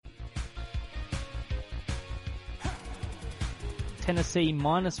Tennessee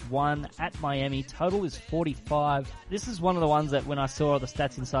 -1 at Miami. Total is 45. This is one of the ones that when I saw the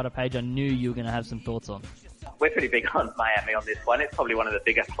Stats Insider page, I knew you were going to have some thoughts on. We're pretty big on Miami on this one. It's probably one of the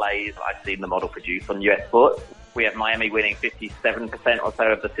bigger plays I've seen the model produce on US sports. We have Miami winning 57% or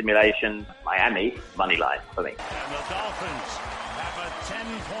so of the simulation. Miami, money line for me. And the Dolphins have a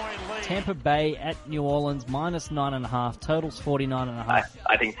 10-point lead. Tampa Bay at New Orleans -9.5. Totals 49.5.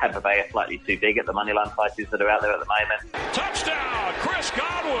 I think Tampa Bay are slightly too big at the money line prices that are out there at the moment. Touchdown, Chris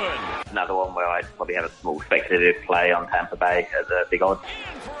Godwin. Another one where I'd probably have a small speculative play on Tampa Bay as a big odds.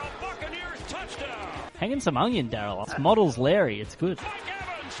 In for a Buccaneers touchdown. Hanging some onion, Darryl. This model's Larry. It's good. Mike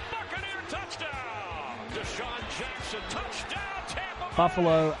Evans, Buccaneer touchdown. Deshaun Jackson touchdown. Tampa Bay.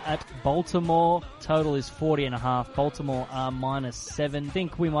 Buffalo at Baltimore. Total is 40.5. Baltimore are -7. I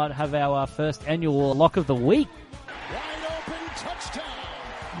think we might have our first annual lock of the week. Wide open touchdown.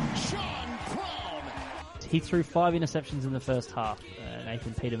 Sean Brown. He threw 5 interceptions in the first half.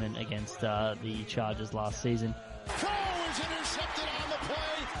 Nathan Peterman against the Chargers last season. Crow is intercepted on the play.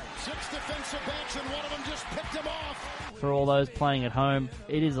 6 defensive backs and one of them just picked him off. For all those playing at home,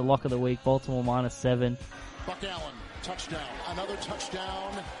 it is a lock of the week. Baltimore -7. Buck Allen, touchdown. Another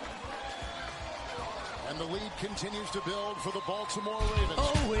touchdown. And the lead continues to build for the Baltimore Ravens.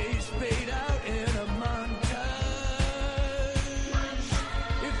 Always fade out in a montage.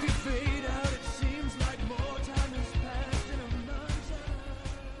 If you fade out, it seems like more time has passed in a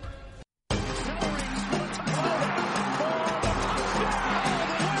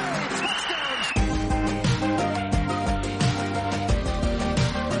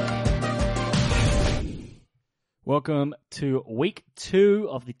Welcome to week 2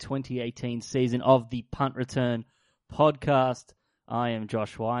 of the 2018 season of the Punt Return podcast. I am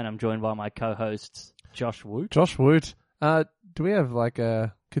Josh Wye, and I'm joined by my co-hosts, Josh Woot. Josh Woot. Do we have like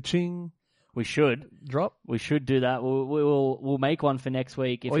a ka-ching We should. drop? We should do that. We'll make one for next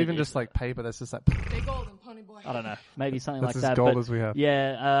week. Or even just like paper that's just like... Stay golden, pony boy. I don't know. Maybe something That's like as that. gold but as we have.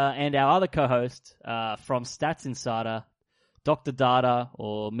 Yeah, and our other co-host from Stats Insider, Dr. Data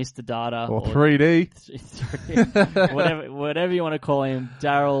or Mr. Data. Or 3D. whatever you want to call him.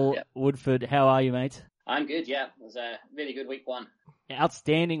 Darryl Woodford, how are you, mate? I'm good, yeah. It was a really good week 1.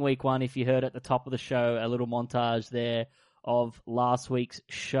 Outstanding week 1. If you heard at the top of the show, a little montage there of last week's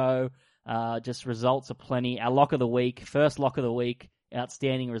show. Just results aplenty. Our lock of the week, first lock of the week,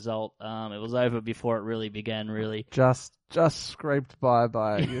 outstanding result. It was over before it really began, really. Just scraped by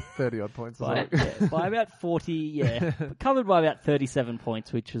 30-odd points. By about 40, covered by about 37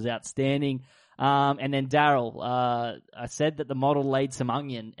 points, which was outstanding. And then Darryl, I said that the model laid some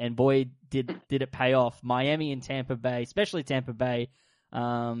onion, and boy, did it pay off. Miami and Tampa Bay, especially Tampa Bay,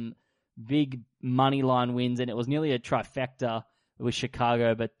 big money line wins, and it was nearly a trifecta with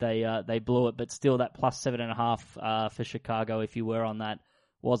Chicago, but they blew it. But still, that plus 7.5 for Chicago, if you were on that,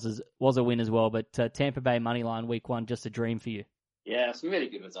 was a win as well. But Tampa Bay money line week 1, just a dream for you. Yeah, some really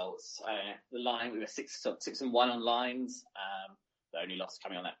good results. The line, we were 6-1 on lines. The only loss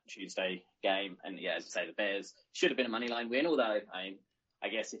coming on that Tuesday game. And yeah, as you say, the Bears should have been a money line win, although I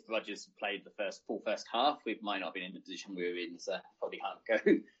guess if Rodgers played the full first half, we might not have been in the position we were in, so probably can't go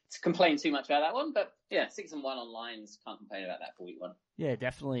to complain too much about that one. But yeah, 6-1 on lines, can't complain about that for week 1. Yeah,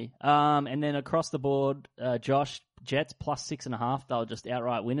 definitely. And then across the board, Josh, Jets plus 6.5. They were just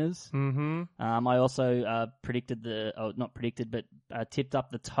outright winners. Mm-hmm. I also tipped up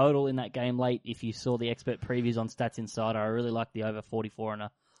the total in that game late. If you saw the expert previews on Stats Insider, I really liked the over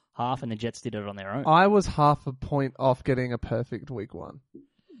 44.5, and the Jets did it on their own. I was half a point off getting a perfect week 1.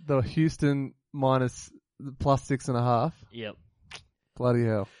 The Houston minus plus 6.5. Yep. Bloody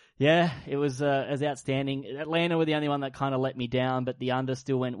hell. Yeah, it was outstanding. Atlanta were the only one that kind of let me down, but the under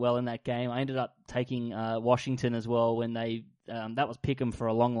still went well in that game. I ended up taking Washington as well when they that was pick 'em for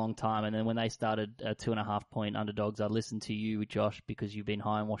a long, long time, and then when they started 2.5 point underdogs, I listened to you, Josh, because you've been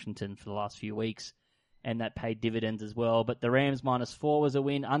high on Washington for the last few weeks, and that paid dividends as well. But the Rams -4 was a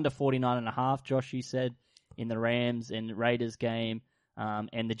win, under 49.5. Josh, you said in the Rams and Raiders game,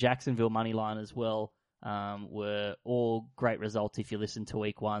 and the Jacksonville money line as well. Were all great results if you listen to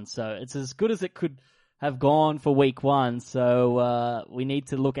week 1. So it's as good as it could have gone for week 1. So we need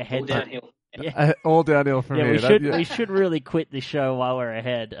to look ahead. All downhill. Yeah. All downhill from here. We should really quit the show while we're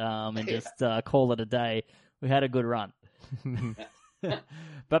ahead and just call it a day. We had a good run.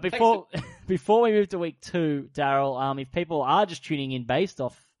 But before we move to week 2, Darryl, if people are just tuning in based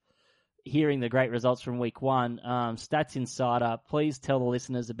off hearing the great results from week 1, Stats Insider, please tell the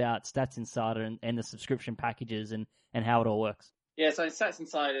listeners about Stats Insider and the subscription packages and how it all works. Yeah, so Stats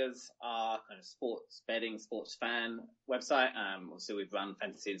Insiders are kind of sports betting, sports fan website. Obviously, we've run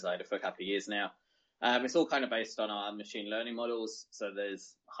Fantasy Insider for a couple of years now. It's all kind of based on our machine learning models. So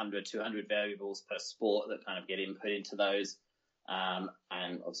there's 100, 200 variables per sport that kind of get input into those. And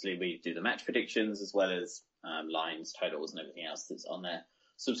obviously we do the match predictions as well as lines, totals, and everything else that's on there.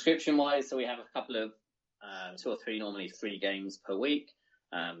 Subscription-wise, so we have a couple of 2 or 3, normally 3 games per week.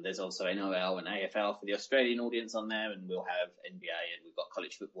 There's also NRL and AFL for the Australian audience on there, and we'll have NBA, and we've got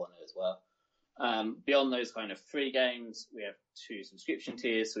college football on there as well. Beyond those kind of 3 games, we have 2 subscription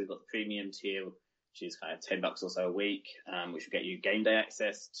tiers. So we've got the premium tier, which is kind of $10 or so a week, which will get you game day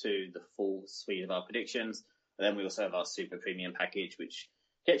access to the full suite of our predictions. And then we also have our super premium package, which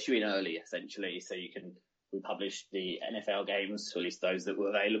gets you in early, essentially. So we published the NFL games, or at least those that were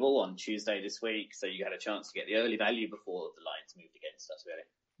available, on Tuesday this week. So you had a chance to get the early value before the lines moved against us, really.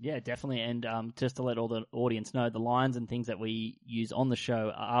 Yeah, definitely. And just to let all the audience know, the lines and things that we use on the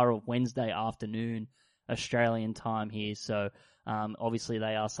show are of Wednesday afternoon Australian time here. So obviously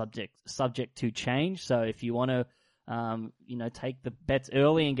they are subject to change. So if you want to take the bets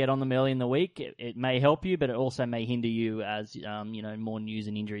early and get on them early in the week, it may help you, but it also may hinder you as more news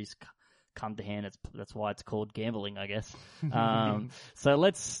and injuries come to hand. That's why it's called gambling, I guess. So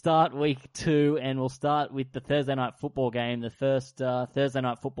let's start week 2, and we'll start with the Thursday night football game, the first Thursday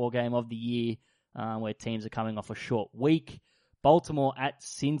night football game of the year, where teams are coming off a short week. Baltimore at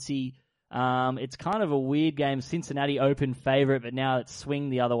Cincy. It's kind of a weird game. Cincinnati open favorite, but now it's swing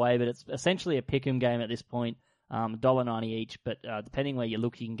the other way. But it's essentially a pick'em game at this point. $1.90 each, but depending where you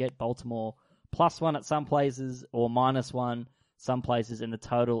look, you can get Baltimore +1 at some places or -1 some places, and the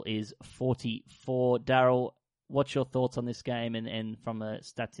total is 44. Darryl, what's your thoughts on this game and from a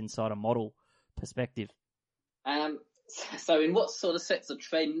Stats Insider model perspective? So in what sort of sets a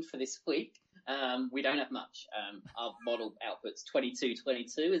trend for this week, we don't have much. Our model outputs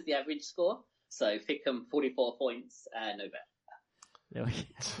 22-22 as the average score. So pick them 44 points, no bet.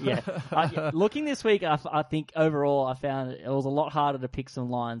 Yeah. Looking this week, I think overall I found it was a lot harder to pick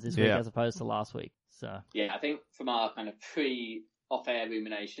some lines this week as opposed to last week. So yeah, I think from our kind of pre-off-air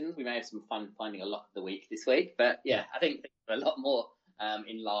ruminations, we may have some fun finding a lock of the week this week. But yeah, I think a lot more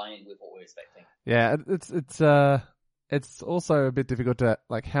in line with what we're expecting. Yeah, it's also a bit difficult to,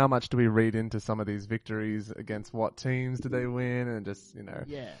 like, how much do we read into some of these victories against what teams do they win, and just,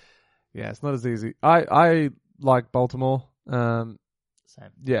 Yeah, it's not as easy. I like Baltimore.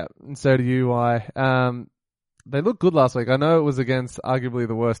 Same. Yeah, and so do you. They looked good last week. I know it was against arguably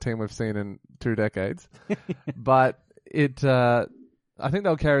the worst team we've seen in 2 decades, but I think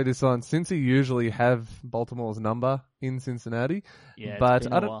they'll carry this on. Cincy usually have Baltimore's number in Cincinnati. Yeah, but it's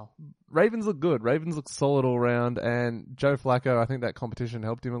been a while. Ravens look good. Ravens look solid all round, and Joe Flacco, I think that competition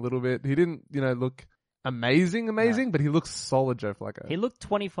helped him a little bit. He didn't, look amazing, but he looks solid, Joe Flacco. He looked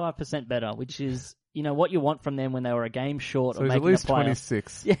 25% better, which is, what you want from them when they were a game short of making the playoffs. So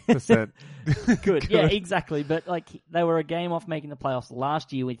he's at least 26%. Good. Yeah, exactly. But they were a game off making the playoffs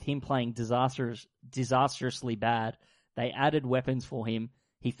last year with him playing disastrously bad. They added weapons for him.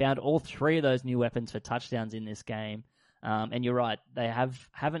 He found all 3 of those new weapons for touchdowns in this game. And you're right, they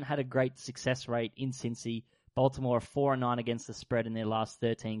haven't had a great success rate in Cincy. Baltimore are 4-9 against the spread in their last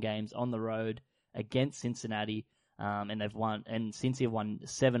 13 games on the road against Cincinnati. And they've won, and Cincy have won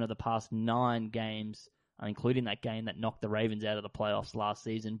 7 of the past 9 games, including that game that knocked the Ravens out of the playoffs last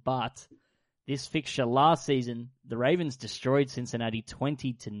season. But this fixture last season, the Ravens destroyed Cincinnati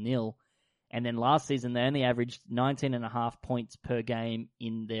 20-0. And then last season, they only averaged 19.5 points per game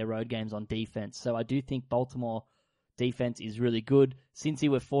in their road games on defense. So I do think Baltimore defense is really good. Cincy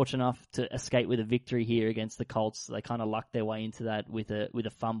were fortunate enough to escape with a victory here against the Colts. So they kind of lucked their way into that with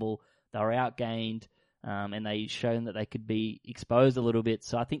a fumble. They were outgained, and they shown that they could be exposed a little bit.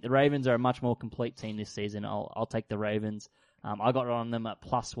 So I think the Ravens are a much more complete team this season. I'll take the Ravens. I got on them at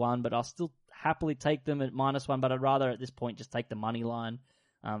 +1, but I'll still happily take them at -1. But I'd rather at this point just take the money line.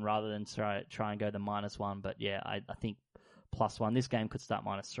 Rather than try and go the -1. But yeah, I think +1. This game could start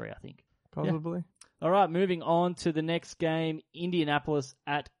 -3, I think. Possibly. Yeah. All right, moving on to the next game, Indianapolis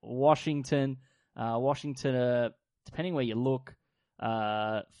at Washington. Washington, depending where you look,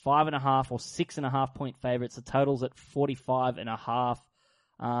 5.5 or 6.5 point favorites. The total's at 45.5.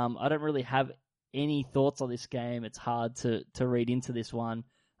 I don't really have any thoughts on this game. It's hard to read into this one.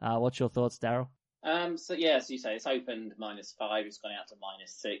 What's your thoughts, Darryl? So yeah, as you say, it's opened -5. It's gone out to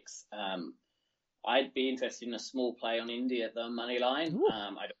 -6. I'd be interested in a small play on Indy at the money line.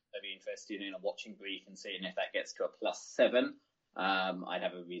 I'd also be interested in a watching brief and seeing if that gets to a +7. I'd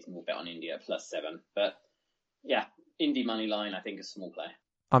have a reasonable bet on Indy at +7. But yeah, Indy money line, I think, is a small play.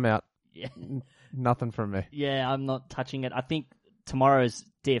 I'm out. Yeah. Nothing from me. Yeah, I'm not touching it. I think tomorrow's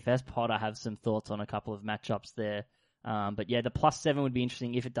DFS pod, I have some thoughts on a couple of matchups there. But yeah, the +7 would be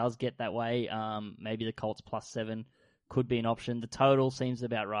interesting if it does get that way. Maybe the Colts +7 could be an option. The total seems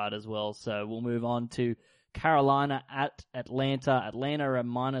about right as well. So we'll move on to Carolina at Atlanta. Atlanta are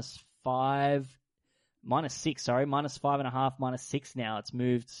 -5, -6, sorry, -5.5, -6 now. It's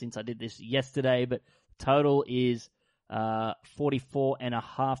moved since I did this yesterday, but total is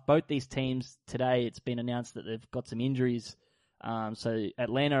 44.5. Both these teams today, it's been announced that they've got some injuries. So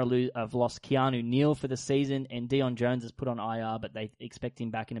Atlanta have lost Keanu Neal for the season, and Deion Jones is put on IR, but they expect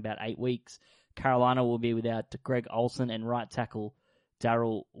him back in about 8 weeks. Carolina will be without Greg Olsen and right tackle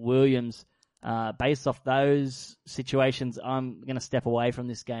Darryl Williams. Based off those situations, I'm going to step away from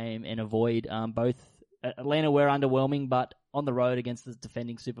this game and avoid both. Atlanta were underwhelming, but on the road against the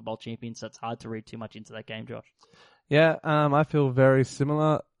defending Super Bowl champions, so it's hard to read too much into that game, Josh. Yeah, I feel very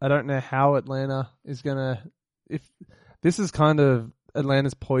similar. I don't know how Atlanta is going to... If this is kind of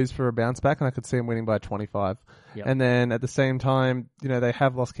Atlanta's poised for a bounce back, and I could see them winning by 25. Yep. And then at the same time, they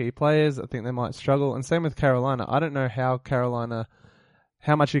have lost key players. I think they might struggle. And same with Carolina. I don't know how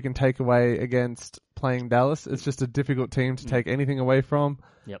much you can take away against playing Dallas. It's just a difficult team to take anything away from.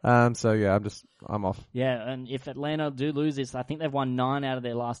 Yep. So yeah, I'm off. Yeah, and if Atlanta do lose this, I think they've won 9 out of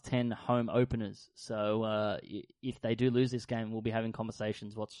their last 10 home openers. So if they do lose this game, we'll be having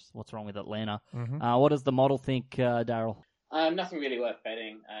conversations. What's wrong with Atlanta? Mm-hmm. What does the model think, Darryl? Nothing really worth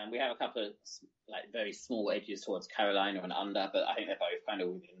betting. We have a couple of very small edges towards Carolina and under, but I think they're both kind of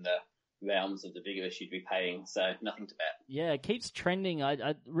within the realms of the vigorish you'd be paying, so nothing to bet. Yeah, it keeps trending.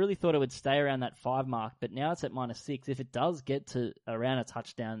 I really thought it would stay around that 5 mark, but now it's at -6. If it does get to around a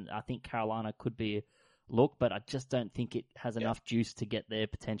touchdown, I think Carolina could be a look, but I just don't think it has enough juice to get there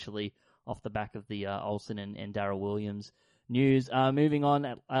potentially off the back of the Olsen and Darryl Williams news. Moving on,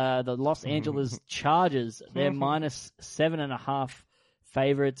 the Los Angeles Chargers, they're -7.5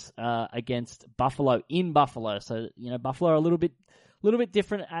 favorites against Buffalo in Buffalo. So, Buffalo are a little bit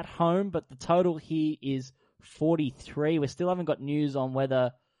different at home, but the total here is 43. We still haven't got news on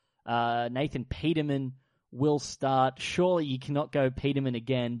whether Nathan Peterman will start. Surely you cannot go Peterman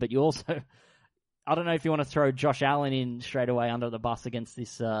again, but you also... I don't know if you want to throw Josh Allen in straight away under the bus against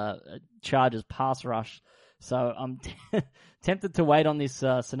this Chargers pass rush. So I'm tempted to wait on this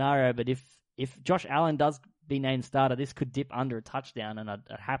scenario, but if Josh Allen does be named starter, this could dip under a touchdown, and I'd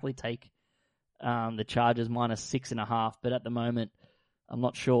happily take the Chargers -6.5, but at the moment, I'm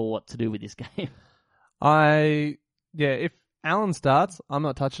not sure what to do with this game. If Allen starts, I'm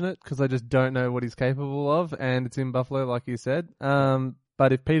not touching it because I just don't know what he's capable of, and it's in Buffalo, like you said.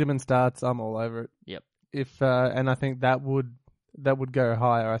 But if Peterman starts, I'm all over it. Yep. And I think that would go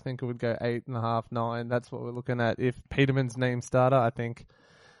higher. I think it would go 8.5, 9. That's what we're looking at. If Peterman's named starter, I think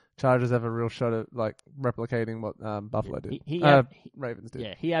Chargers have a real shot at replicating what Buffalo did. Ravens did.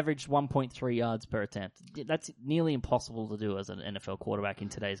 Yeah, he averaged 1.3 yards per attempt. That's nearly impossible to do as an NFL quarterback in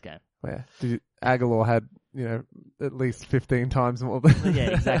today's game. Yeah, Aguilar had at least 15 times more than.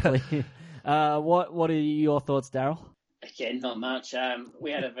 Yeah, exactly. What are your thoughts, Darryl? Again, not much.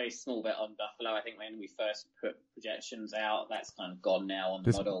 We had a very small bet on Buffalo. I think when we first put projections out, that's kind of gone now on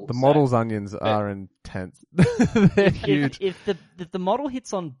the model. The model's onions are intense. They're huge. If the model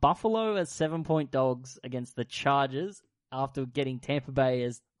hits on Buffalo as 7-point dogs against the Chargers after getting Tampa Bay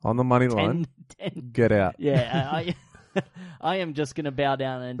as on the money line, get out. Yeah, I am just going to bow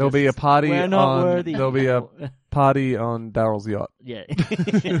down and there'll be a party. We're not worthy. There'll be a party on Darryl's yacht. Yeah,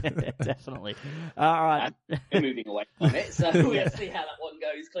 definitely. All right, we're moving away from it, so we'll see how that one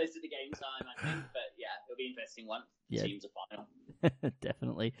goes closer to game time, I think. But yeah, it'll be an interesting one. Yeah. Teams are final.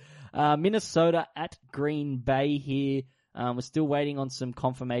 Definitely. Minnesota at Green Bay here. We're still waiting on some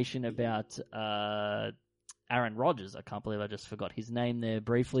confirmation about Aaron Rodgers. I can't believe I just forgot his name there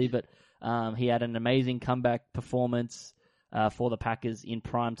briefly, but he had an amazing comeback performance for the Packers in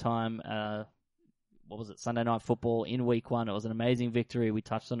prime time. What was it? Sunday Night Football in Week 1. It was an amazing victory. We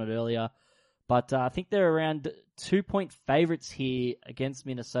touched on it earlier. But I think they're around 2-point favorites here against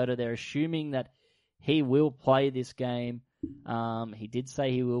Minnesota. They're assuming that he will play this game. He did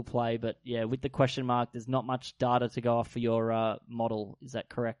say he will play, but yeah, with the question mark, there's not much data to go off for your model. Is that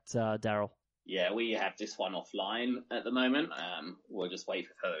correct, Darryl? Yeah, we have this one offline at the moment. We'll just wait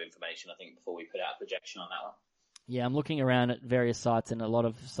for further information, I think, before we put out a projection on that one. Yeah, I'm looking around at various sites, and a lot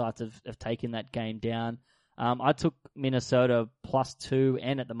of sites have taken that game down. I took Minnesota +2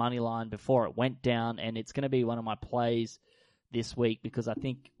 and at the money line before it went down, and it's going to be one of my plays this week because I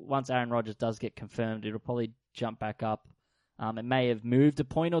think once Aaron Rodgers does get confirmed, it'll probably jump back up. It may have moved a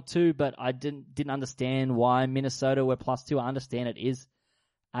point or two, but I didn't understand why Minnesota were +2. I understand it is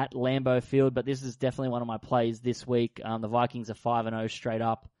at Lambeau Field, but this is definitely one of my plays this week. The Vikings are 5-0 straight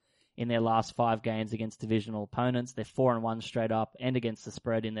up in their last 5 games against divisional opponents. They're 4-1 straight up and against the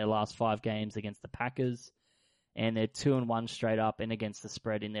spread in their last 5 games against the Packers. And they're 2-1 straight up and against the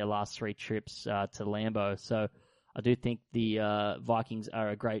spread in their last 3 trips to Lambeau. So I do think the Vikings are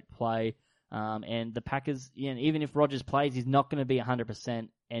a great play. And the Packers, even if Rodgers plays, he's not going to be 100%,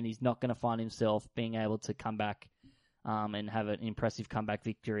 and he's not going to find himself being able to come back and have an impressive comeback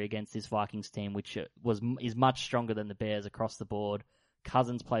victory against this Vikings team, which is much stronger than the Bears across the board.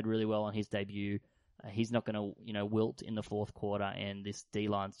 Cousins played really well on his debut. He's not going to wilt in the fourth quarter, and this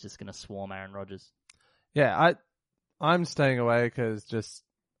D-line's just going to swarm Aaron Rodgers. Yeah, I'm staying away because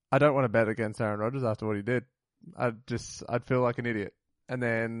I don't want to bet against Aaron Rodgers after what he did. I'd feel like an idiot. And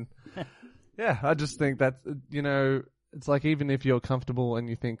then, yeah, I just think that, it's like even if you're comfortable and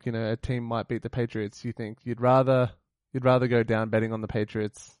you think, a team might beat the Patriots, you think you'd rather go down betting on the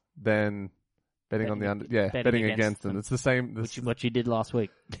Patriots than betting on the under. Yeah, betting against them. It's the same. What you did last week.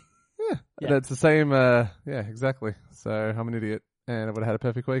 Yeah, it's the same. Yeah, exactly. So I'm an idiot. And I would have had a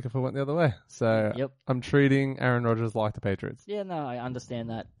perfect week if I went the other way. So yep. I'm treating Aaron Rodgers like the Patriots. Yeah, no, I understand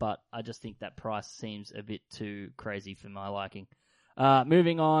that, but I just think that price seems a bit too crazy for my liking.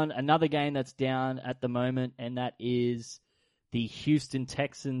 Moving on, another game that's down at the moment, and that is the Houston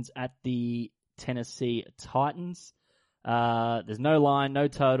Texans at the Tennessee Titans. There's no line, no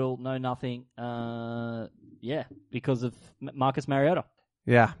total, no nothing. Because of Marcus Mariota.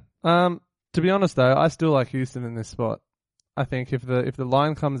 Yeah. To be honest, though, I still like Houston in this spot. I think if the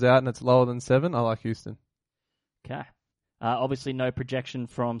line comes out and it's lower than 7, I like Houston. Okay. Obviously, no projection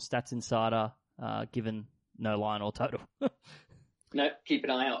from Stats Insider, given no line or total. No, keep an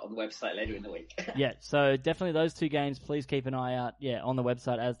eye out on the website later in the week. Yeah, so definitely those 2 games, please keep an eye out on the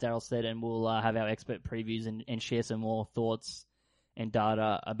website, as Darryl said, and we'll have our expert previews and share some more thoughts and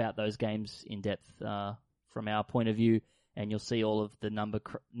data about those games in depth from our point of view, and you'll see all of the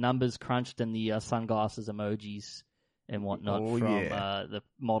numbers crunched and the sunglasses emojis and whatnot from the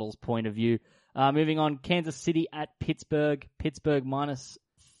model's point of view. Moving on, Kansas City at Pittsburgh. Pittsburgh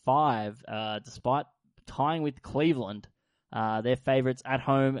 -5, despite tying with Cleveland. They're favorites at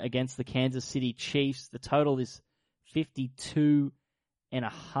home against the Kansas City Chiefs. The total is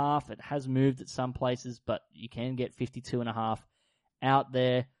 52.5. It has moved at some places, but you can get 52.5 out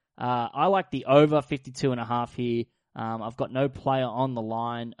there. I like the over 52.5 here. I've got no player on the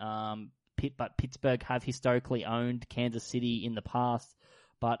line. But Pittsburgh have historically owned Kansas City in the past.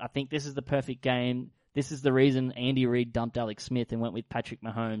 But I think this is the perfect game. This is the reason Andy Reid dumped Alex Smith and went with Patrick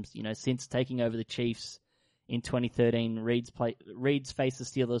Mahomes. Since taking over the Chiefs in 2013, Reid's faced the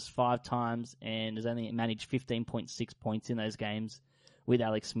Steelers 5 times and has only managed 15.6 points in those games with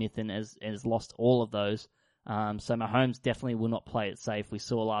Alex Smith and has lost all of those. So Mahomes definitely will not play it safe. We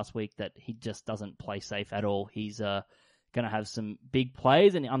saw last week that he just doesn't play safe at all. He's going to have some big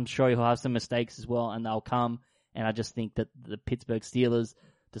plays, and I'm sure he'll have some mistakes as well, and they'll come. And I just think that the Pittsburgh Steelers,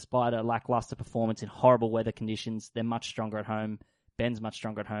 despite a lackluster performance in horrible weather conditions, they're much stronger at home. Ben's much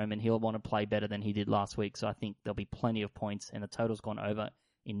stronger at home, and he'll want to play better than he did last week. So I think there'll be plenty of points, and the total's gone over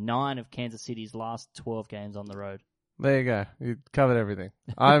in 9 of Kansas City's last 12 games on the road. There you go. You covered everything.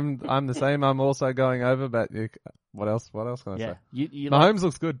 I'm the same. I'm also going over, but what else can I say? Mahomes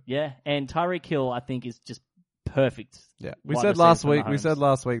looks good. Yeah, and Tyreek Hill, I think, is just perfect. Yeah, we said last week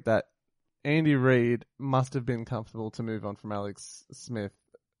that Andy Reid must have been comfortable to move on from Alex Smith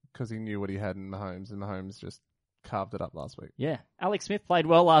because he knew what he had in Mahomes, and Mahomes just carved it up last week. Yeah, Alex Smith played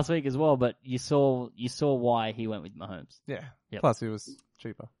well last week as well, but you saw why he went with Mahomes. Yeah, yep. Plus he was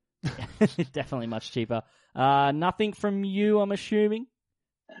cheaper. Definitely much cheaper. Nothing from you, I'm assuming.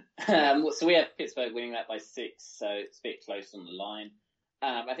 So we have Pittsburgh winning that by 6, so it's a bit close on the line.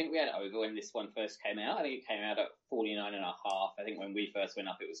 I think we had over when this one first came out. I think it came out at 49.5. I think when we first went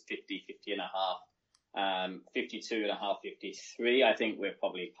up, it was 50.5, 52.5, 53. I think we're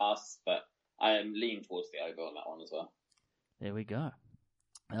probably past, but I am leaning towards the over on that one as well. There we go.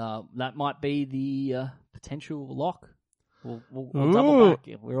 That might be the potential lock. We'll double back.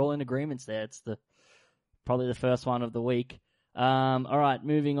 We're all in agreements there. It's probably the first one of the week. All right,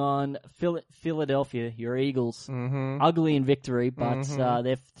 moving on. Philadelphia, your Eagles, ugly in victory, but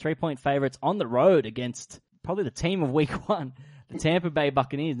they're 3-point favorites on the road against probably the team of Week 1, the Tampa Bay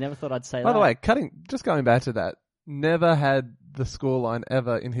Buccaneers. Never thought I'd say that. By the way, just going back to that, never had the scoreline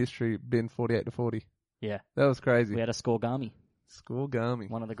ever in history been 48-40. Yeah, that was crazy. We had a Scoregami.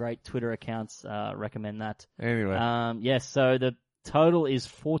 One of the great Twitter accounts recommend that. Anyway, yes. So the total is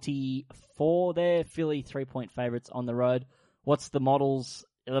 44. There, Philly 3-point favorites on the road. What's the models?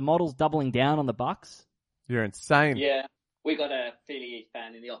 Are the models doubling down on the Bucs? You're insane. Yeah, we got a Philly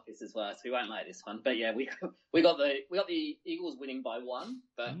fan in the office as well, so we won't like this one. But yeah, we got the Eagles winning by 1,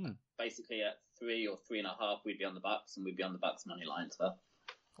 but basically at 3 or 3.5, we'd be on the Bucks, and we'd be on the Bucks money line as well.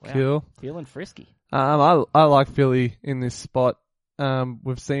 Wow. Cool. Feeling frisky. I like Philly in this spot.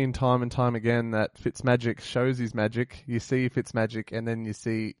 We've seen time and time again that Fitzmagic shows his magic. You see Fitzmagic, and then you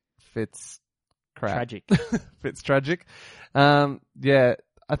see Fitz crap. Tragic. Fitz tragic. Yeah,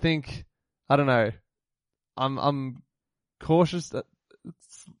 I think, I don't know. I'm cautious,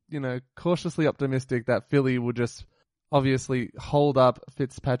 cautiously optimistic that Philly will just obviously hold up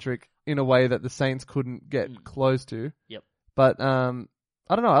Fitzpatrick in a way that the Saints couldn't get close to. Yep. But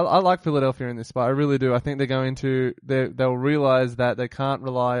I don't know. I like Philadelphia in this spot. I really do. I think they'll realize that they can't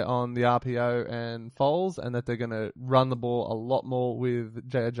rely on the RPO and Foles, and that they're going to run the ball a lot more with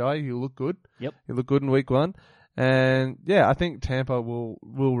Jay Ajayi. He'll look good. Yep. He'll look good in week 1. And yeah, I think Tampa will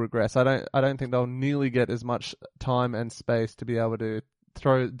regress. I don't think they'll nearly get as much time and space to be able to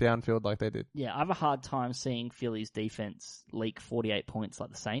throw downfield like they did. Yeah, I have a hard time seeing Philly's defense leak 48 points like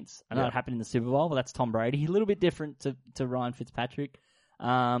the Saints. I know it happened in the Super Bowl, but that's Tom Brady. A little bit different to Ryan Fitzpatrick.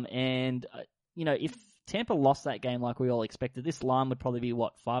 If Tampa lost that game like we all expected, this line would probably be,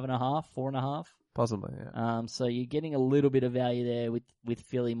 5.5, 4.5? Possibly, yeah. So you're getting a little bit of value there with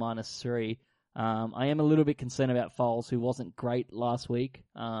Philly -3. I am a little bit concerned about Foles, who wasn't great last week.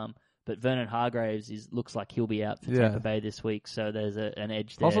 But Vernon Hargreaves looks like he'll be out for Tampa Bay this week, so there's an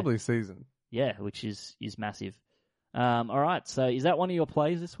edge there. Possibly season. Yeah, which is massive. All right, so is that one of your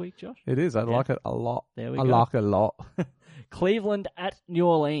plays this week, Josh? It is. I like it a lot. There we go. I like it a lot. Cleveland at New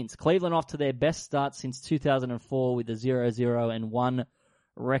Orleans. Cleveland off to their best start since 2004 with a 0-0-1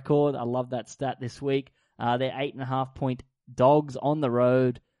 record. I love that stat this week. They're 8.5-point dogs on the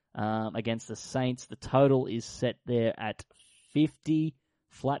road against the Saints. The total is set there at 50.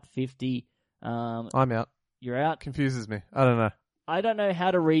 Flat 50. I'm out. You're out? Confuses me. I don't know. I don't know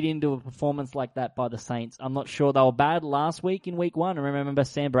how to read into a performance like that by the Saints. I'm not sure. They were bad last week in week 1. I remember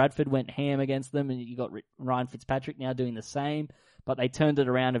Sam Bradford went ham against them, and you got Ryan Fitzpatrick now doing the same. But they turned it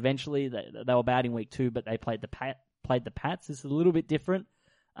around eventually. They were bad in week 2, but they played the Pats. This is a little bit different.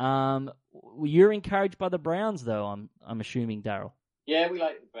 You're encouraged by the Browns, though, I'm assuming, Darryl. Yeah, we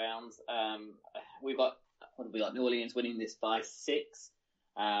like the Browns. We've got New Orleans winning this by 6.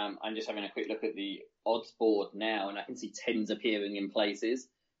 I'm just having a quick look at the odds board now, and I can see 10s appearing in places.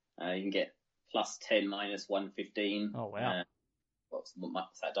 You can get +10, -115. Oh, wow. What's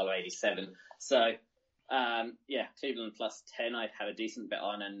that, $1.87? So, Cleveland +10, I'd have a decent bet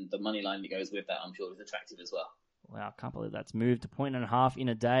on, and the money line that goes with that, I'm sure, is attractive as well. Wow, I can't believe that's moved to 1.5 in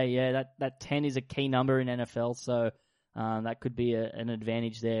a day. Yeah, that 10 is a key number in NFL, so that could be an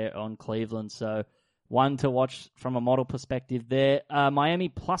advantage there on Cleveland. So, one to watch from a model perspective there. Miami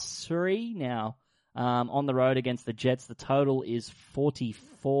 +3 now on the road against the Jets. The total is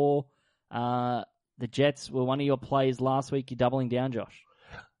 44. The Jets were one of your plays last week. You're doubling down, Josh.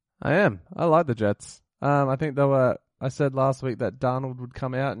 I am. I like the Jets. I think I said last week that Darnold would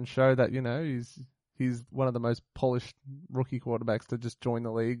come out and show that, he's one of the most polished rookie quarterbacks to just join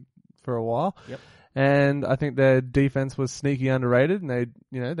the league for a while. Yep. And I think their defense was sneaky underrated, and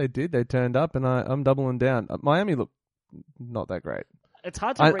they turned up, and I'm doubling down. Miami looked not that great. It's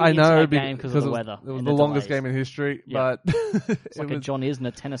hard to read into that game because of the weather. It was the longest game in history, but it's like a John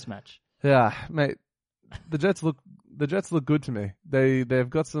Isner tennis match. Yeah, mate. The Jets look good to me. They've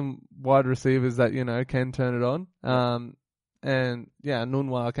got some wide receivers that can turn it on.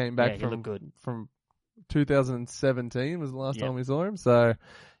 Nunwa came back from 2017 was the last time we saw him. So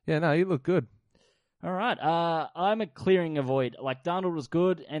he looked good. All right. I'm a clearing avoid. Like, Darnold was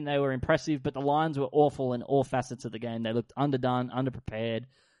good and they were impressive, but the lines were awful in all facets of the game. They looked underdone, underprepared,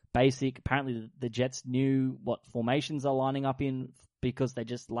 basic. Apparently the Jets knew what formations they're lining up in because they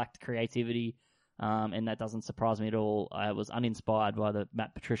just lacked creativity, and that doesn't surprise me at all. I was uninspired by the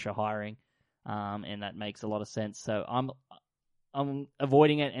Matt Patricia hiring, and that makes a lot of sense. So I'm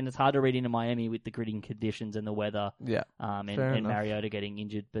avoiding it, and it's hard to read into Miami with the gritting conditions and the weather. Yeah. And Mariota getting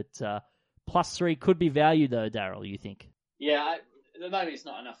injured, but +3 could be value though, Darryl, you think? Yeah, at the moment it's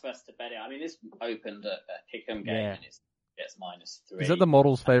not enough for us to bet it. I mean, this opened a pick-em game and it's -3. Is that the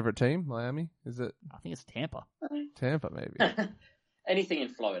model's favourite team, Miami? Is it? I think it's Tampa. Tampa, maybe. Anything in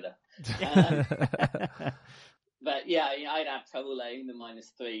Florida. But yeah, I'd have trouble laying the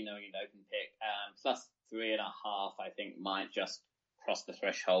 -3 knowing an open pick. +3.5, I think, might just cross the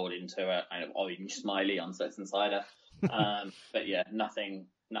threshold into a kind of orange smiley on Slate Insider. But yeah, nothing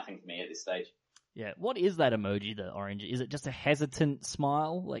for me at this stage. Yeah, what is that emoji, the orange? Is it just a hesitant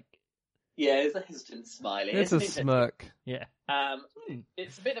smile? Yeah, it's a hesitant smiley. It's a smirk. Yeah.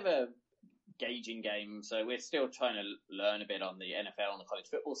 It's a bit of a gauging game. So we're still trying to learn a bit on the NFL and the college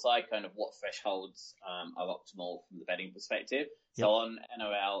football side, kind of what thresholds are optimal from the betting perspective. Yep. So on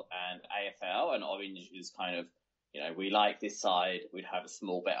NOL and AFL, and Orange is kind of, we like this side, we'd have a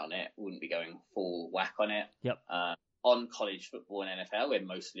small bet on it, wouldn't be going full whack on it. Yep. On college football and NFL, we're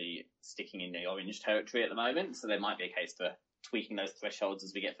mostly sticking in the Orange territory at the moment. So there might be a case for tweaking those thresholds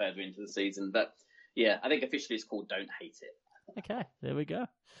as we get further into the season. But yeah, I think officially it's called Don't Hate It. Okay, there we go.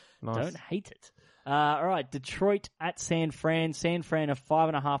 Nice. Don't hate it. All right, Detroit at San Fran. San Fran are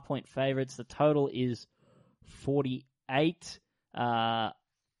 5.5-point favorites. The total is 48.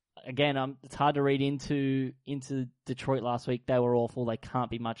 Again, it's hard to read into Detroit last week. They were awful. They can't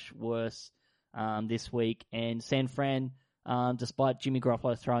be much worse this week. And San Fran, despite Jimmy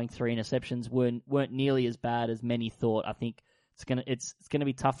Garoppolo throwing 3 interceptions, weren't nearly as bad as many thought. I think it's gonna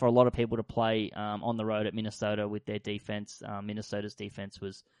be tough for a lot of people to play on the road at Minnesota with their defense. Minnesota's defense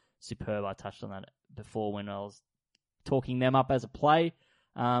was superb. I touched on that before when I was talking them up as a play.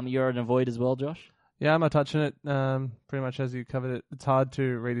 You're an avoid as well, Josh? Yeah, I'm touching it pretty much as you covered it. It's hard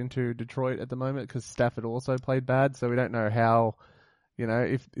to read into Detroit at the moment because Stafford also played bad, so we don't know how,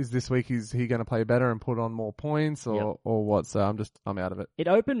 if this week is he going to play better and put on more points or what. So I'm out of it. It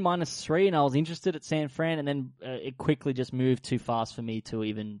opened -3 and I was interested at San Fran, and then it quickly just moved too fast for me to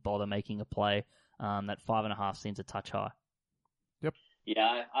even bother making a play. That 5.5 seems a touch high. Yep.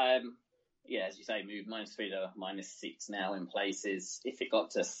 Yeah, as you say, moved -3 to -6 now in places. If it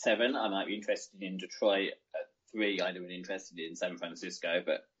got to 7, I might be interested in Detroit. At 3, I'd have been interested in San Francisco,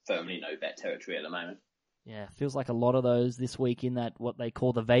 but firmly no bet territory at the moment. Yeah, feels like a lot of those this week in that what they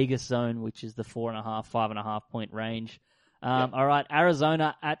call the Vegas zone, which is the 4.5, 5.5 point range. All right,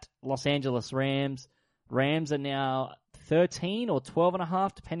 Arizona at Los Angeles Rams. Rams are now 13 or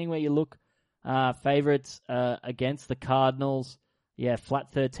 12.5, depending where you look. Favorites against the Cardinals. Yeah,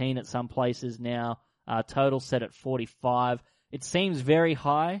 flat 13 at some places now. Total set at 45. It seems very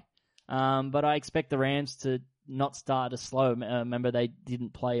high, but I expect the Rams to not start as slow. Remember, they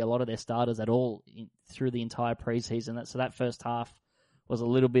didn't play a lot of their starters at all through the entire preseason. So that first half was a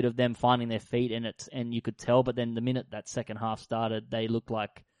little bit of them finding their feet, and you could tell. But then the minute that second half started, they looked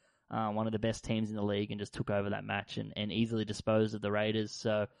like one of the best teams in the league and just took over that match and easily disposed of the Raiders.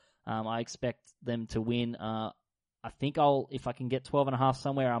 So I expect them to win. I think if I can get 12.5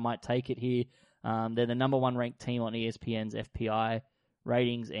 somewhere, I might take it here. They're the number 1 ranked team on ESPN's FPI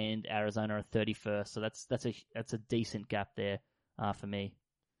ratings, and Arizona are 31st. So that's a decent gap there for me.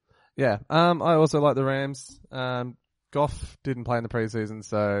 Yeah. I also like the Rams. Goff didn't play in the preseason,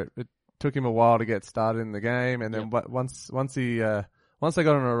 so it took him a while to get started in the game, and then once they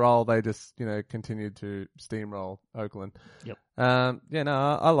got on a roll, they just continued to steamroll Oakland. Yep.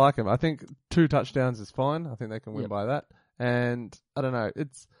 I like him. I think 2 touchdowns is fine. I think they can win by that. And I don't know.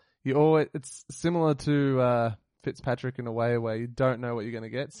 It's similar to Fitzpatrick in a way where you don't know what you're going to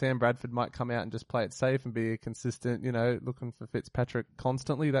get. Sam Bradford might come out and just play it safe and be a consistent, looking for Fitzpatrick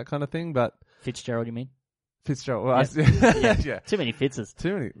constantly, that kind of thing. But Fitzgerald, you mean? Fitzgerald. Well, yeah. Too many Fitzes.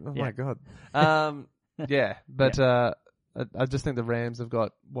 Too many. Oh my God. But I just think the Rams have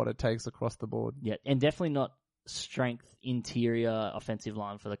got what it takes across the board. Yeah, and definitely not strength interior offensive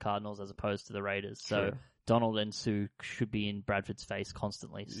line for the Cardinals as opposed to the Raiders. So True. Donald and Sue should be in Bradford's face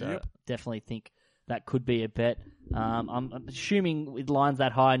constantly. So definitely think that could be a bet. I'm assuming with lines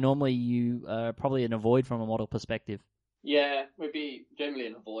that high, normally you probably an avoid from a model perspective. Yeah, would be generally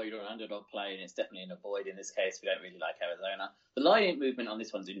an avoid or an underdog play, and it's definitely an avoid in this case. We don't really like Arizona. The line movement on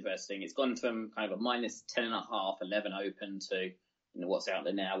this one's interesting. It's gone from kind of a -10.5, 11 open to what's out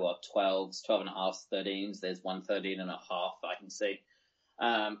there now, 12s, 12.5s, 13s. There's 113.5 I can see.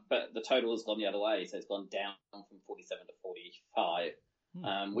 But the total has gone the other way, so it's gone down from 47 to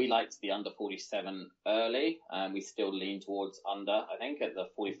 45. We liked the under 47 early. We still lean towards under, I think, at the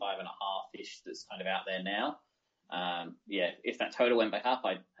 45.5-ish that's kind of out there now. If that total went back up,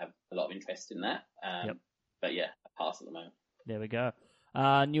 I'd have a lot of interest in that. But yeah, I pass at the moment. There we go.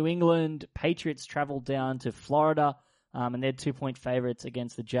 New England Patriots traveled down to Florida, and they're 2-point favorites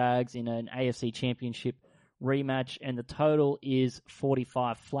against the Jags in an AFC Championship rematch, and the total is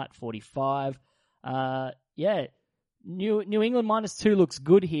 45, flat 45. New England -2 looks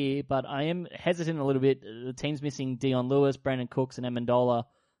good here, but I am hesitant a little bit. The team's missing Dion Lewis, Brandon Cooks, and Amendola,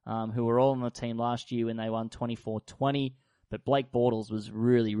 who were all on the team last year when they won 24-20. But Blake Bortles was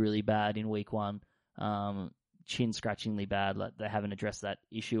really, really bad in week 1. Chin-scratchingly bad. Like, they haven't addressed that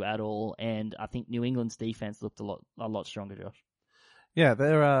issue at all. And I think New England's defense looked a lot stronger, Josh. Yeah,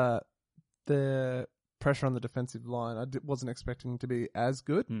 their pressure on the defensive line, I wasn't expecting to be as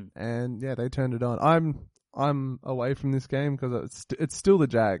good. And yeah, they turned it on. I'm away from this game because it's still the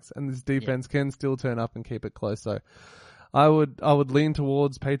Jags, and this defense can still turn up and keep it close. So I would lean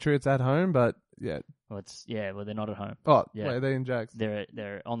towards Patriots at home, but yeah. Well, they're not at home. Oh, yeah. wait, they're in Jags.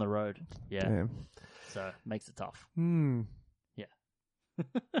 They're on the road. Yeah. Damn. So it makes it tough. Yeah.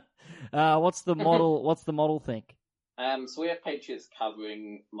 What's the model think? So we have Patriots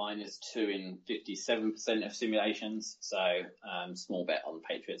covering -2 in 57% of simulations. So small bet on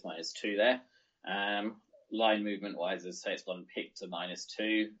Patriots -2 there. Line movement wise, as I say, it's gone pick to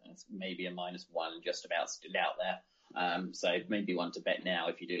 -2. It's maybe a -1 just about still out there. So maybe one to bet now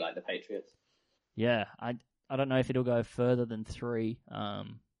if you do like the Patriots. Yeah, I don't know if it'll go further than 3. I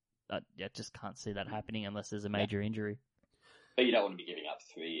just can't see that happening unless there's a major injury. But you don't want to be giving up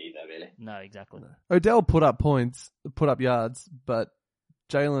 3 either, really. No, exactly. Odell put up yards, but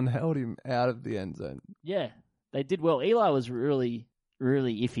Jalen held him out of the end zone. Yeah, they did well. Eli was really,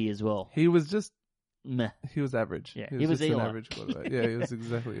 really iffy as well. He was just meh. He was average. Yeah, he was just Eli. an average quarterback. Yeah, he was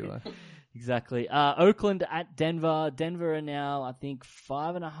exactly Eli. Exactly. Oakland at Denver. Denver are now, I think,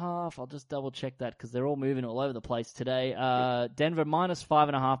 5.5. I'll just double check that because they're all moving all over the place today. Denver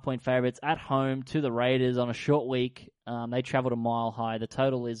 -5.5 point favorites at home to the Raiders on a short week. They traveled a mile high. The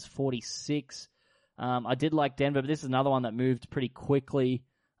total is 46. I did like Denver, but this is another one that moved pretty quickly.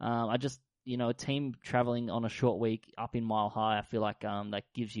 A team traveling on a short week up in mile high, I feel like that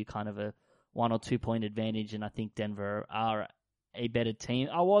gives you kind of a 1 or 2 point advantage, and I think Denver are a better team.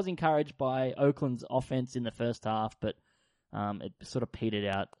 I was encouraged by Oakland's offense in the first half, but it sort of petered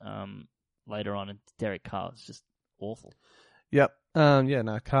out later on, and Derek Carr was just awful. Yep.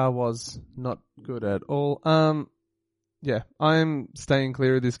 Carr was not good at all. I'm staying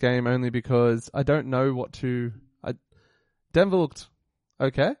clear of this game only because I don't know what to... Denver looked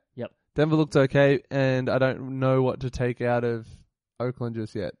okay. Yep. Denver looked okay, and I don't know what to take out of Oakland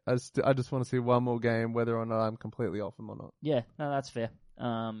just yet. I just want to see one more game, whether or not I'm completely off them or not. Yeah, no, that's fair.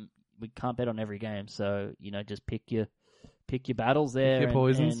 We can't bet on every game, so just pick your battles there. Pick your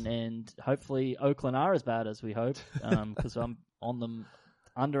poisons. And hopefully Oakland are as bad as we hope, because I'm on them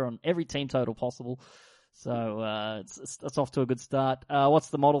under on every team total possible. So it's off to a good start. What's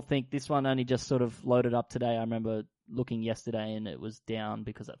the model think? This one only just sort of loaded up today. I remember looking yesterday and it was down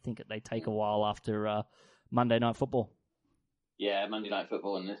because I think they take a while after Monday Night Football. Yeah, Monday Night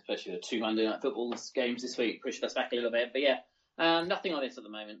Football, and especially the 2 Monday Night Football games this week pushed us back a little bit. But yeah, nothing on this at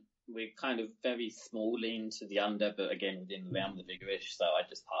the moment. We're kind of very small lean to the under, but again, within the realm of the vigorish, so I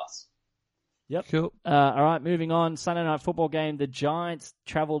just pass. Yep. Cool. All right, moving on. Sunday Night Football game. The Giants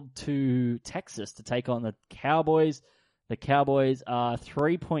traveled to Texas to take on the Cowboys. The Cowboys are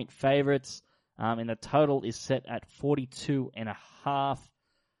 3-point favorites, and the total is set at 42.5.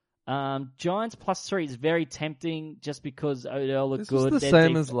 Giants +3 is very tempting just because Odell looked good. This was the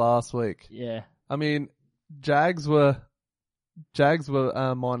same as last week. Yeah. I mean, Jags were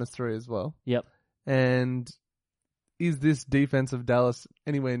 -3 as well. Yep. And is this defense of Dallas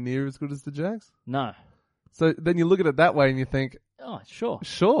anywhere near as good as the Jags? No. So then you look at it that way and you think, oh, sure.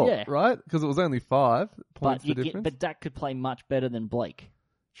 Yeah. Right? Because it was only 5 points for difference. But Dak could play much better than Blake.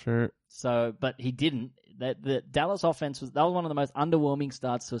 Sure. So, but he didn't. The Dallas offense was one of the most underwhelming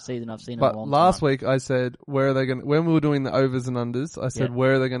starts to a season I've seen in but a long time. last week I said, where are they going? When we were doing the overs and unders, I said,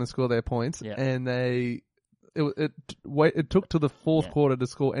 where are they going to score their points? Yeah. And it took to the fourth quarter to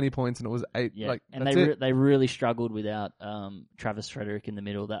score any points, and it was 8. Yeah. Like, and they really struggled without Travis Frederick in the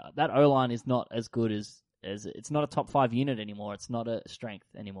middle. That O line is not as good as it's not a top 5 unit anymore. It's not a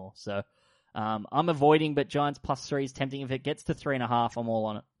strength anymore. So I'm avoiding, but Giants +3 is tempting. If it gets to 3.5, I'm all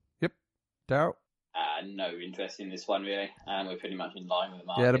on it. Yep. Darryl? No interest in this one, really. We're pretty much in line with the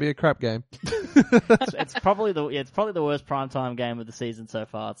market. Yeah, it'll be a crap game. It's probably the worst primetime game of the season so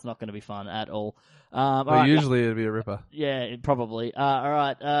far. It's not going to be fun at all. Usually it'd be a ripper. Yeah, probably. All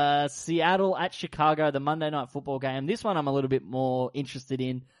right. Seattle at Chicago, the Monday Night Football game. This one I'm a little bit more interested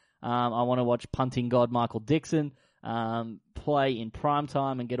in. I want to watch punting god Michael Dixon play in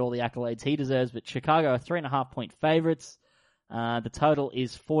primetime and get all the accolades he deserves. But Chicago are 3.5-point favorites. The total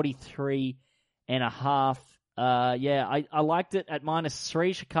is 43.5. I liked it at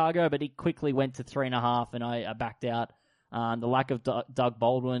 -3 Chicago, but it quickly went to 3.5, and I backed out. The lack of Doug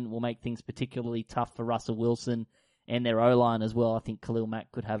Baldwin will make things particularly tough for Russell Wilson and their O-line as well. I think Khalil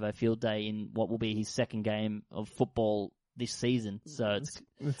Mack could have a field day in what will be his second game of football this season. So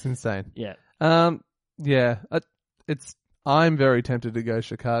it's insane. Yeah. I'm very tempted to go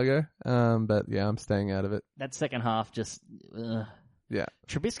Chicago, but yeah, I'm staying out of it. That second half just... Yeah.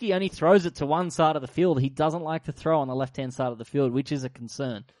 Trubisky only throws it to one side of the field. He doesn't like to throw on the left-hand side of the field, which is a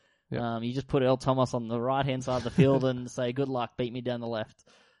concern. Yep. You just put Earl Thomas on the right-hand side of the field and say, good luck, beat me down the left.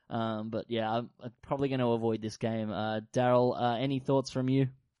 But yeah, I'm probably going to avoid this game. Darryl, any thoughts from you?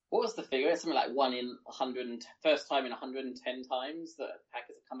 What was the figure? It's something like 1 in 100, first time in 110 times that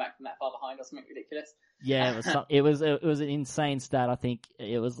Packers have come back from that far behind, or something ridiculous. Yeah, it was an insane stat. I think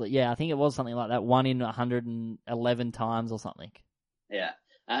it was something like that. 1 in 111 times or something. Yeah.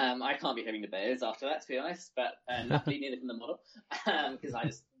 I can't be having the Bears after that, to be honest, but luckily neither can the model, because I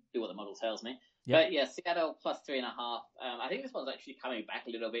just do what the model tells me. Yep. But yeah, Seattle plus 3.5. I think this one's actually coming back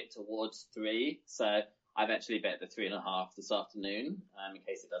a little bit towards 3, so I've actually bet the 3.5 this afternoon, in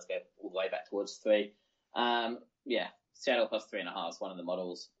case it does go all the way back towards 3. Yeah, Seattle plus 3.5 is one of the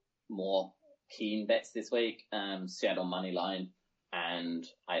model's more keen bets this week. Seattle money line, and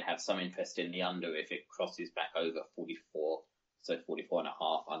I have some interest in the under if it crosses back over 44. So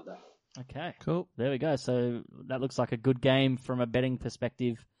 44.5 under. Okay. Cool. There we go. So that looks like a good game from a betting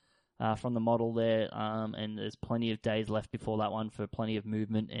perspective from the model there. And there's plenty of days left before that one for plenty of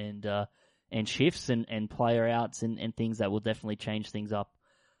movement and shifts and player outs and things that will definitely change things up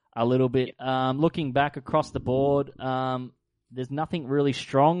a little bit. Looking back across the board, there's nothing really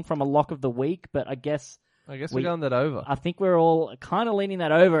strong from a lock of the week, but I guess we're going that over. I think we're all kind of leaning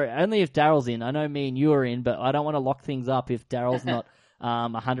that over, only if Darryl's in. I know me and you are in, but I don't want to lock things up if Darryl's not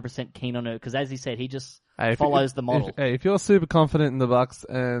 100% keen on it, because as he said, he just follows the model. If you're super confident in the Bucks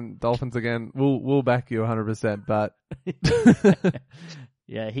and Dolphins again, we'll back you 100%, but...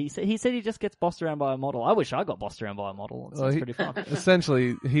 Yeah, he said he just gets bossed around by a model. I wish I got bossed around by a model. It's pretty fun.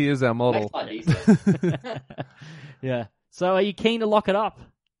 Essentially, he is our model. Yeah. So are you keen to lock it up?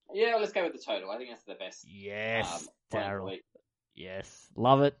 Yeah, let's go with the total. I think that's the best. Yes, Darryl. Yes,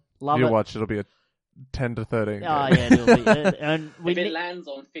 love it. You watch, it'll be a 10 to 13. Oh yeah, it'll be. And if it lands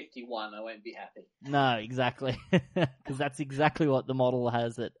on 51, I won't be happy. No, exactly, because that's exactly what the model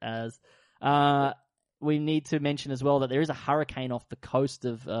has it as. We need to mention as well that there is a hurricane off the coast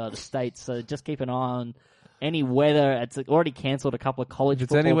of the States, so just keep an eye on any weather. It's already cancelled a couple of college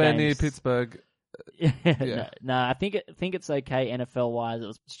football games. If it's anywhere near Pittsburgh... Yeah. No, I think it's okay NFL-wise.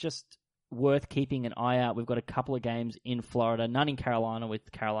 It's just worth keeping an eye out. We've got a couple of games in Florida, none in Carolina,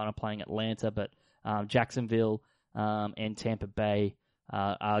 with Carolina playing Atlanta, but Jacksonville and Tampa Bay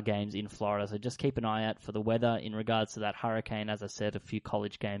are games in Florida. So just keep an eye out for the weather in regards to that hurricane. As I said, a few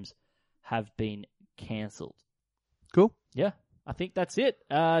college games have been cancelled. Cool. Yeah, I think that's it.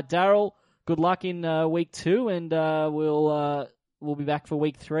 Darryl, good luck in week 2, and we'll be back for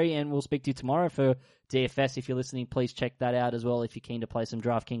week 3, and we'll speak to you tomorrow for DFS. If you're listening, please check that out as well if you're keen to play some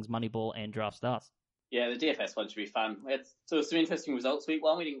DraftKings, Moneyball, and Draft Stars. Yeah, the DFS one should be fun. We had some interesting results week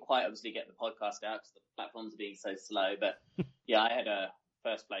 1. We didn't quite obviously get the podcast out because the platforms are being so slow, but yeah, I had a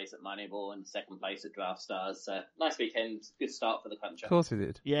first place at Moneyball and second place at Draft Stars. So nice weekend, good start for the Cruncher. Of course he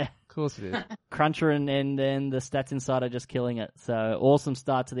did. Yeah. Of course he did. Cruncher and the Stats Insider just killing it. So awesome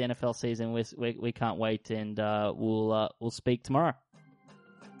start to the NFL season. We can't wait, and we'll speak tomorrow.